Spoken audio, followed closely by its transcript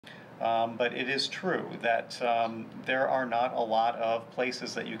But it is true that there are not a lot of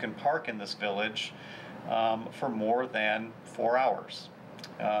places that you can park in this village for more than 4 hours.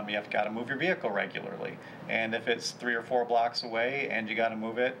 You have got to move your vehicle regularly, and if it's 3 or 4 blocks away and you got to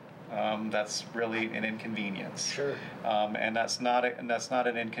move it, that's really an inconvenience. Sure. And that's not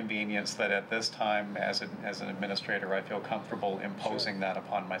an inconvenience that at this time, as an administrator, I feel comfortable imposing that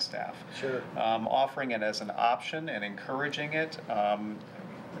upon my staff. Sure. Offering it as an option and encouraging it.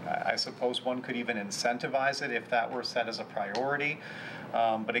 I suppose one could even incentivize it if that were set as a priority.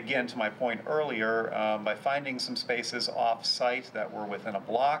 But again, to my point earlier, by finding some spaces off-site that were within a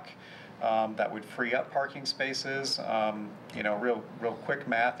block, that would free up parking spaces. You know, real quick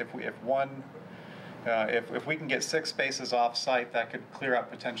math. If we can get 6 spaces off-site, that could clear up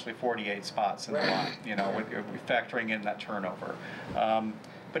potentially 48 spots in the lot. You know, factoring in that turnover.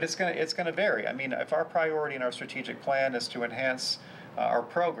 But it's gonna vary. I mean, if our priority in our strategic plan is to enhance our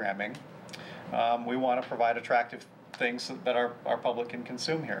programming, we want to provide attractive things that our public can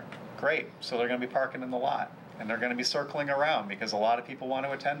consume here. Great. So they're going to be parking in the lot, and they're going to be circling around because a lot of people want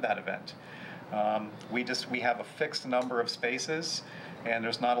to attend that event. We have a fixed number of spaces, and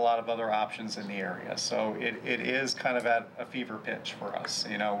there's not a lot of other options in the area. So it is kind of at a fever pitch for us,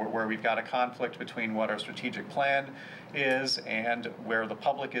 you know, where we've got a conflict between what our strategic plan is and where the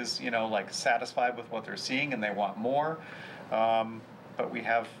public is, you know, like satisfied with what they're seeing and they want more. But we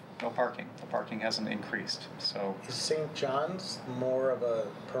have no parking. The parking hasn't increased. So is St. John's more of a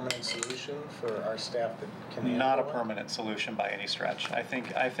permanent solution for our staff that can handle not a it? permanent solution by any stretch. I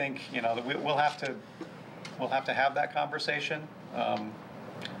think you know we'll have to have that conversation.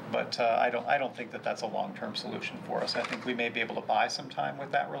 But I don't think that that's a long-term solution for us. I think we may be able to buy some time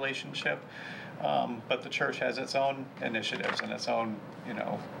with that relationship. But the church has its own initiatives and its own, you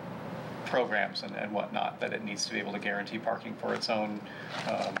know, programs and whatnot that it needs to be able to guarantee parking for its own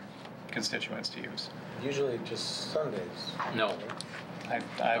constituents to use. Usually just Sundays. No.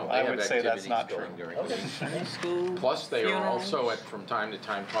 I would say that's not true. During Okay. the week. School, Plus, they are funerals. also, from time to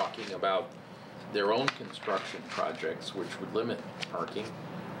time, talking about their own construction projects, which would limit parking,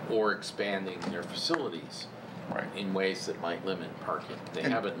 or expanding their facilities Right. in ways that might limit parking. They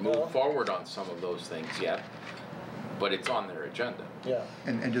And- haven't moved forward on some of those things yet, but it's on their agenda. Yeah.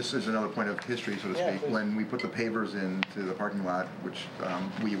 And just as another point of history, so to Yeah, speak, please. when we put the pavers into the parking lot, which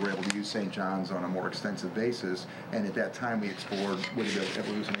we were able to use St. John's on a more extensive basis, and at that time we explored would we be able to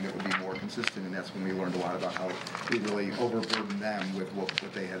do something that would be more consistent, and that's when we learned a lot about how we really overburdened them with what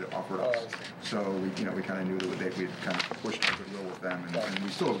they had offered Oh, I us. see. So we kind of knew that we'd kind of pushed a goodwill with them, and we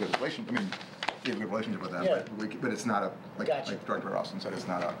still have a good relationship. I mean, we have a good relationship with them, Yeah. but it's not a Gotcha. like Director Austin said, it's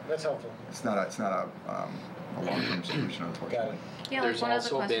not a That's helpful. a long-term solution, Got unfortunately. it. Yeah, There's like one of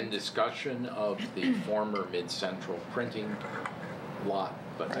the also been questions. discussion of the former Mid-Central printing lot,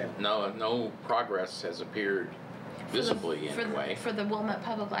 but Right. no progress has appeared visibly for anyway. For the Wilmette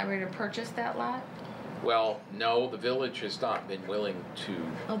Public Library to purchase that lot? Well, no, the village has not been willing to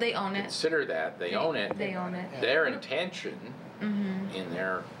Oh, they own it. consider that. They own it. They own it. Their intention Mm-hmm. in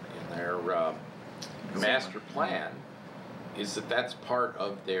their master plan is that that's part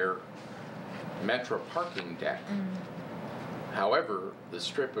of their metro parking deck. However, the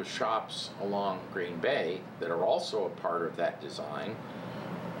strip of shops along Green Bay that are also a part of that design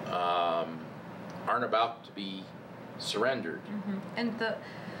aren't about to be surrendered. And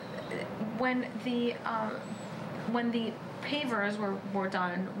when the pavers were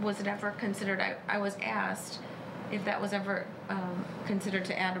done, was it ever considered? I was asked if that was ever considered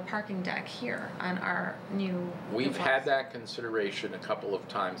to add a parking deck here on our new. We've had that consideration a couple of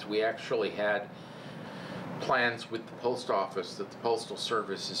times. We actually had plans with the post office that the Postal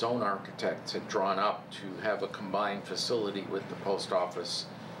Service's own architects had drawn up to have a combined facility with the post office.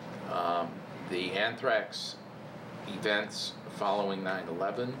 The anthrax events following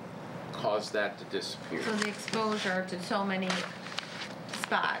 9/11 caused that to disappear. So the exposure to so many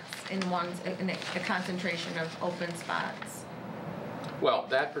spots in a concentration of open spots. Well,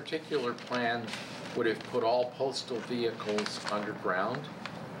 that particular plan would have put all postal vehicles underground.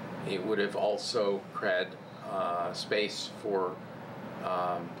 It would have also had space for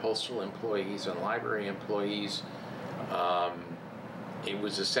postal employees and library employees. It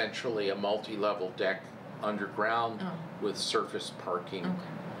was essentially a multi-level deck underground with surface parking.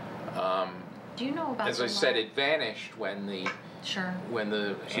 Okay. Do you know about? As I said, it vanished when the Sure. when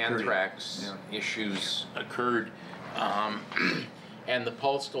the Security. anthrax issues occurred, and the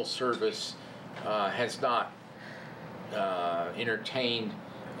Postal Service has not entertained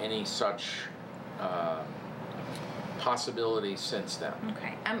any such possibilities since then.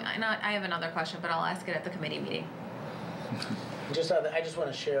 Okay. I have another question, but I'll ask it at the committee meeting. I just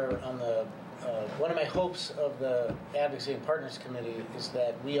want to share on the, one of my hopes of the Advocacy and Partners Committee is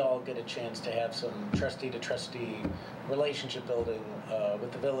that we all get a chance to have some trustee-to-trustee relationship building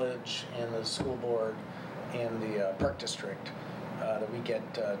with the village and the school board and the park district. That we get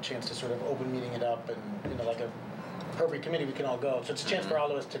a chance to sort of open meeting it up and, like a appropriate committee we can all go. So it's a chance for all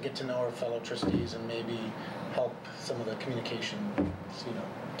of us to get to know our fellow trustees and maybe help some of the communication,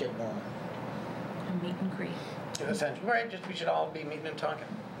 get normal. And meet and greet. Essentially, right? We should all be meeting and talking.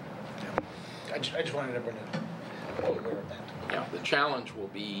 I just wanted everyone to be aware of that. Yeah, the challenge will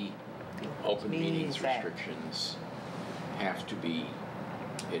be open meetings restrictions have to be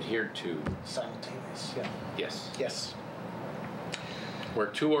adhered to. Simultaneous, yeah. Yes. Yes. Where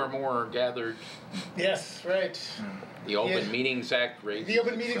two or more are gathered, Yes, right. the Open Meetings Act raises The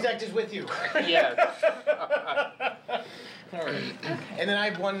Open Meetings itself. Act is with you. Yes. All right. And then I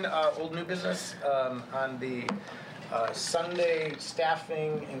have one old new business on the Sunday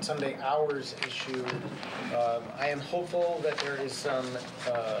staffing and Sunday hours issue. I am hopeful that there is some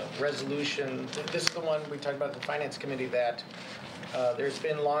resolution. This is the one we talked about at the Finance Committee that there's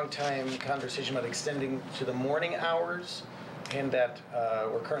been long time conversation about extending to the morning hours, and that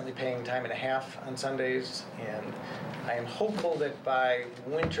we're currently paying time and a half on Sundays. And I am hopeful that by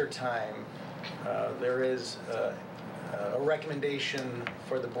winter time there is a recommendation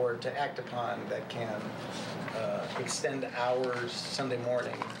for the board to act upon that can extend hours Sunday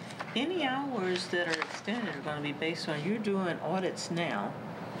morning. Any hours that are extended are going to be based on, you're doing audits now,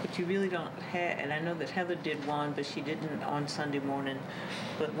 but you really don't have, and I know that Heather did one, but she didn't on Sunday morning.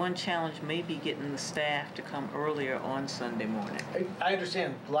 But one challenge may be getting the staff to come earlier on Sunday morning. I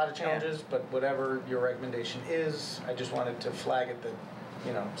understand a lot of challenges, but whatever your recommendation is, I just wanted to flag it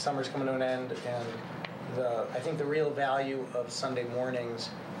that, summer's coming to an end, and I think the real value of Sunday mornings,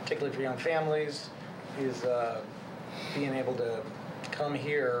 particularly for young families, is being able to come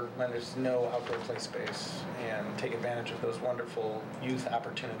here when there's no outdoor play space and take advantage of those wonderful youth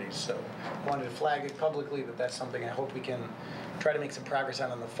opportunities. So I wanted to flag it publicly that that's something I hope we can try to make some progress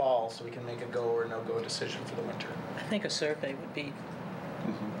on in the fall so we can make a go or no-go decision for the winter. I think a survey would be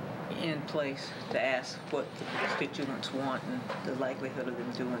in place to ask what the constituents want and the likelihood of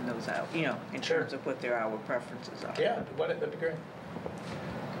them doing those out, in terms of what their hour preferences are. Yeah, that'd be great.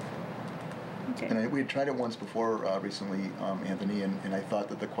 Okay. And we had tried it once before recently, Anthony, and I thought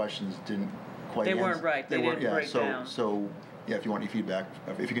that the questions didn't quite They answer. weren't right. They didn't break down. So, yeah, if you want any feedback,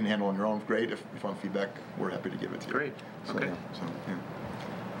 if you can handle it on your own, great. If you want feedback, we're happy to give it to you. Great. So, Okay. Yeah.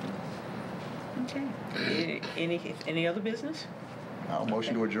 Okay. Any other business?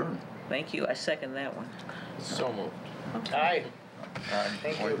 Motion to adjourn. Thank you. I second that one. So moved. Okay. Aye.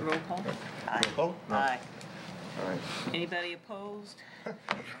 Thank you. Roll call? Aye. Roll call? No. Aye. All right. Anybody opposed?